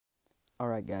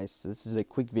Alright guys, so this is a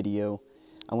quick video.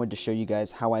 I wanted to show you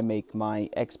guys how I make my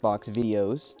Xbox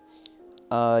videos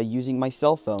using my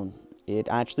cell phone. It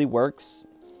actually works,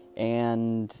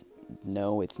 and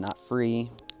no, it's not free,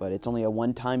 but it's only a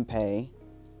one-time pay,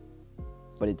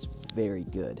 but it's very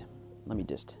good. Let me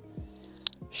just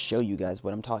show you guys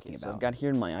what I'm talking about. So I've got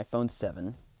here my iPhone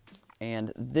 7,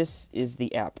 and this is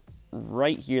the app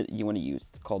right here that you want to use.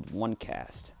 It's called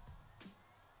Onecast.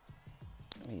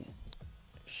 Let me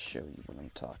show you what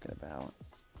I'm talking about.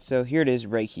 So here it is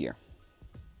right here.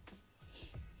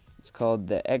 It's called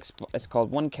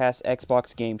Onecast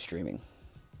Xbox Game Streaming.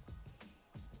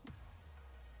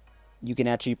 You can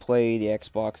actually play the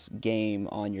Xbox game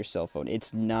on your cell phone.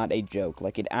 It's not a joke.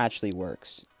 Like, it actually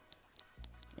works.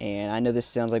 And I know this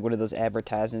sounds like one of those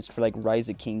advertisements for like Rise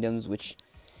of Kingdoms, which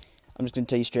I'm just going to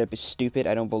tell you straight up is stupid.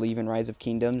 I don't believe in Rise of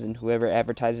Kingdoms, and whoever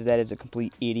advertises that is a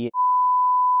complete idiot.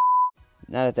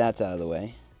 Now that that's out of the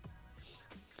way.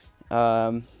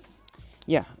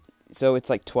 Yeah, so it's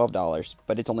like $12,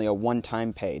 but it's only a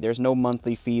one-time pay. There's no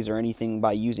monthly fees or anything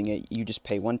by using it. You just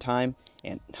pay one time,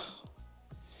 and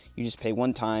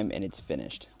it's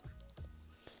finished.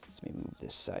 Let me move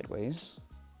this sideways.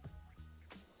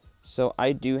 So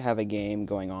I do have a game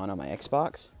going on my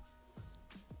Xbox.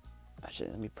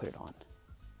 Actually, let me put it on.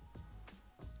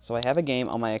 So I have a game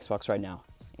on my Xbox right now,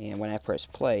 and when I press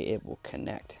play, it will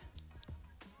connect.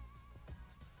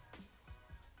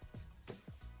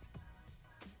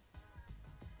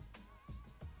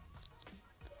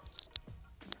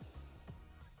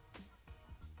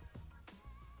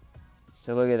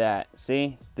 So look at that.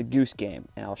 See? It's the Goose Game,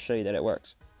 and I'll show you that it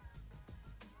works.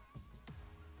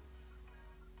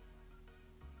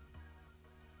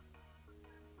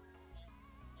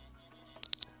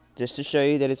 Just to show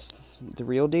you that it's the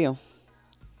real deal.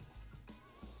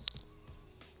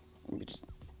 Let me just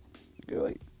go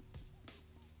like...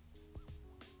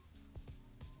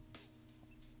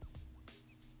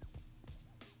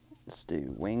 Let's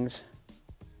do wings.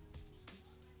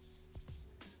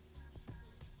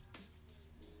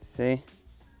 See?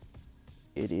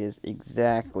 It is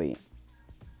exactly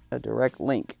a direct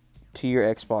link to your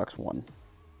Xbox One.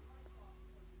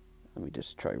 Let me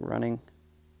just try running.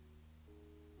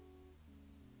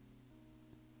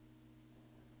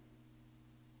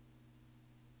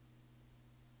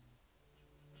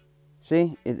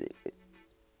 See? It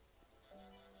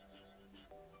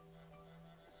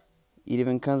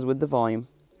even comes with the volume.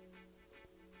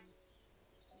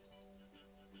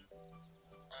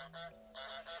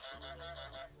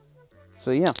 So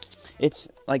yeah, it's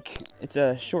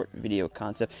a short video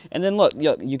concept. And then look,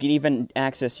 you can even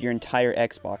access your entire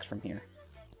Xbox from here.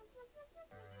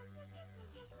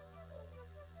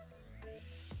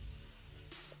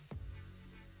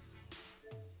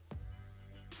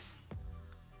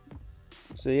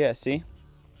 So yeah, see?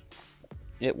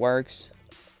 It works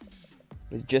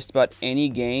with just about any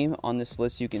game on this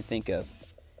list you can think of.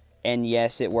 And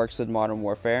yes, it works with Modern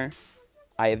Warfare.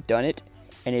 I have done it,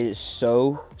 and it is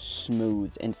so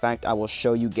smooth. In fact, I will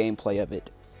show you gameplay of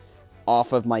it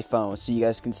off of my phone so you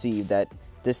guys can see that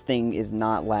this thing is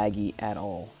not laggy at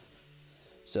all.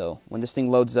 So when this thing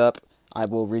loads up, I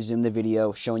will resume the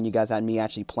video showing you guys me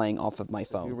actually playing off of my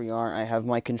phone. Here we are. I have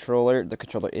my controller. The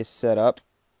controller is set up.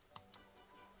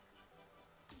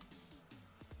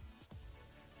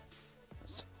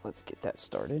 So let's get that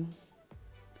started.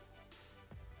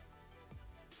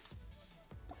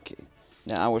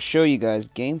 Now I will show you guys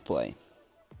gameplay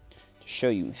to show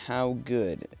you how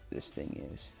good this thing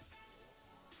is.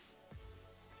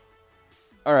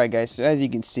 Alright guys, so as you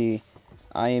can see,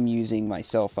 I am using my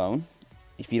cell phone.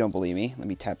 If you don't believe me, let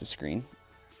me tap the screen.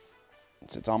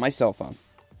 So it's on my cell phone.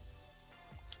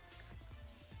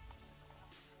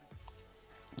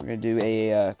 We're going to do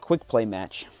a quick play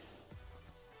match.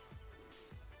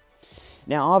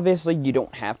 Now, obviously, you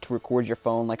don't have to record your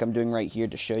phone like I'm doing right here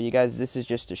to show you guys. This is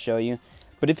just to show you.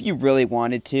 But if you really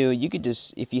wanted to, you could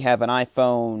just, if you have an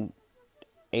iPhone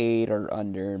 8 or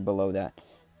under, below that,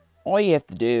 all you have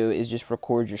to do is just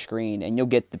record your screen, and you'll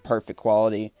get the perfect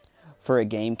quality for a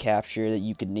game capture that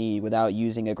you could need without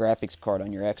using a graphics card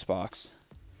on your Xbox.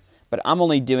 But I'm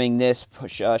only doing this,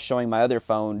 showing my other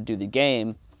phone do the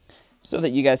game, so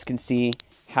that you guys can see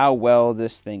how well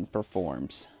this thing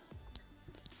performs.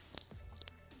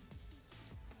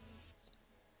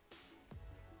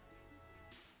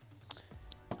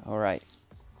 Alright.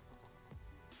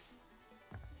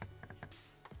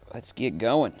 Let's get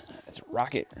going. Let's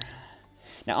rock it.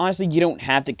 Now, honestly, you don't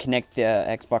have to connect the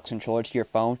Xbox controller to your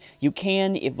phone. You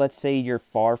can if, let's say, you're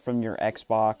far from your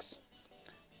Xbox.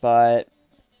 But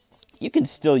you can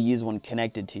still use one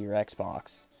connected to your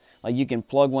Xbox. Like you can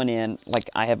plug one in, like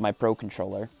I have my Pro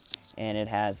controller, and it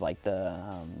has like the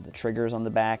triggers on the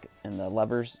back and the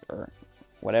levers or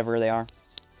whatever they are,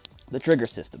 the trigger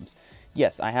systems.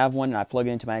 Yes, I have one and I plug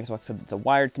it into my Xbox, so it's a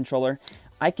wired controller.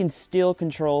 I can still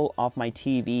control off my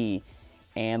TV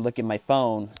and look at my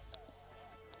phone,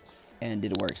 and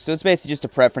it works. So it's basically just a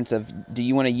preference of, do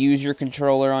you want to use your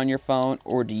controller on your phone,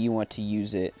 or do you want to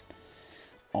use it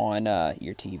on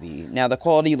your TV? Now the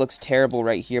quality looks terrible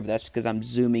right here, but that's because I'm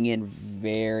zooming in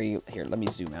very... Here, let me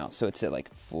zoom out so it's at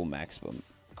like full maximum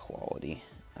quality,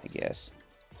 I guess.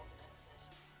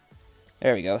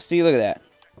 There we go. See, look at that.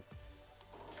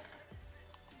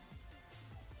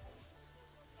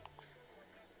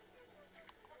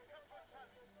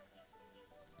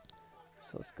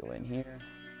 So let's go in here.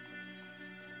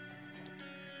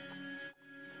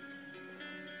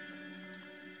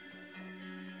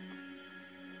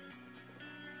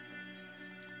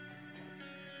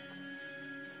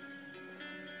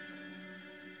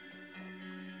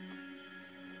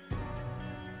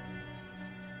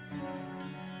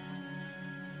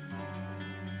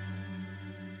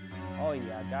 Oh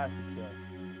yeah, got us a kill.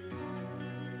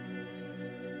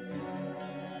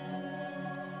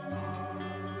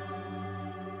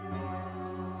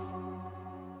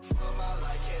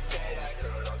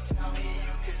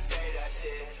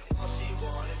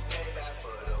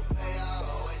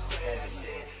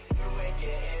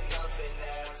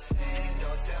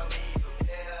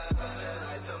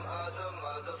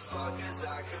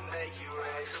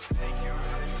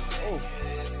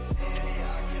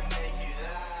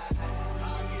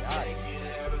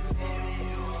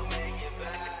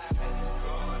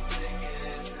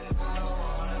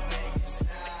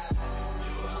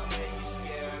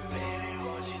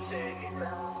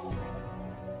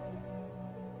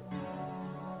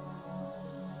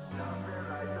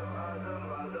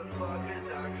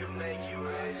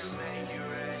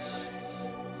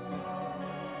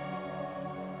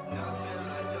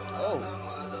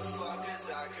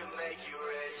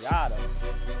 Got him.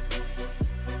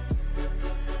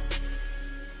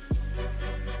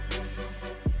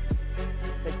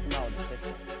 Take some out of the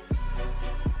pistol.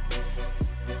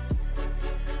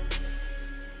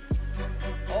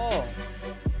 Oh!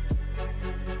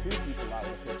 2 people out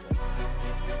with the pistol.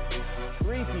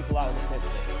 3 people out with the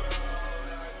pistol.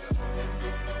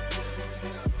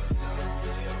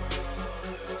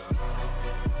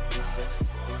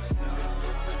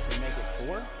 Can we make it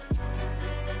 4?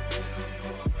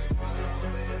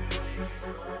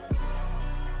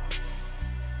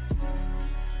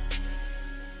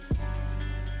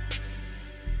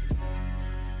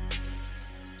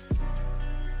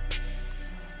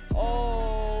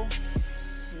 Oh,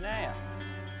 snap.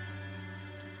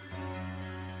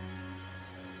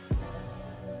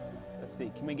 Let's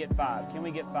see, can we get 5? Can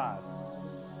we get 5?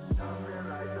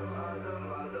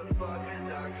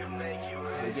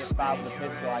 If we get 5 with a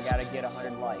pistol, I gotta get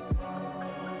 100 likes.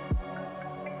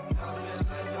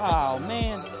 Oh,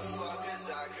 man.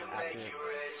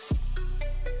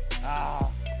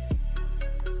 Ah.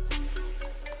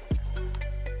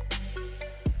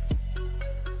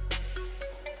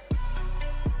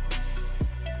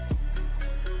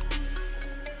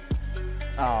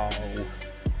 Oh.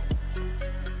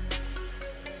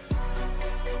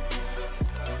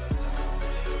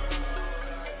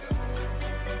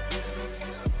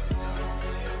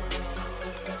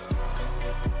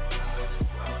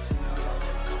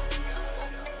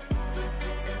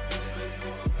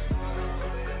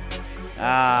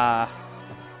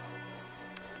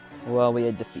 Well, we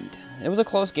had defeat. It was a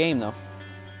close game, though.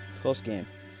 Close game.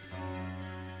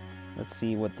 Let's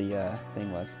see what the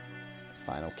thing was.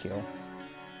 Final kill.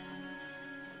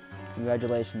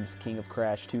 Congratulations, King of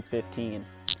Crash 215.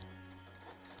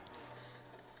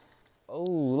 Oh,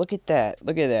 look at that.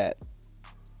 Look at that.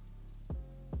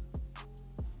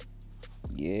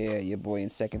 Yeah, your boy in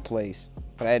second place.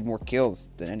 But I had more kills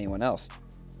than anyone else.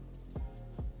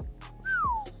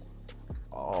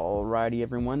 Alrighty,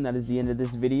 everyone, that is the end of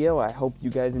this video. I hope you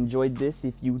guys enjoyed this.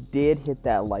 If you did, hit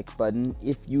that like button.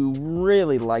 If you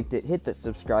really liked it, hit that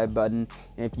subscribe button.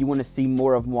 And if you want to see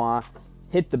more of moi,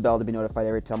 hit the bell to be notified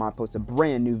every time I post a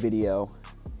brand new video.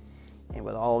 And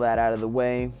with all that out of the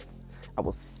way, I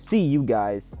will see you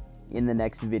guys in the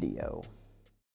next video.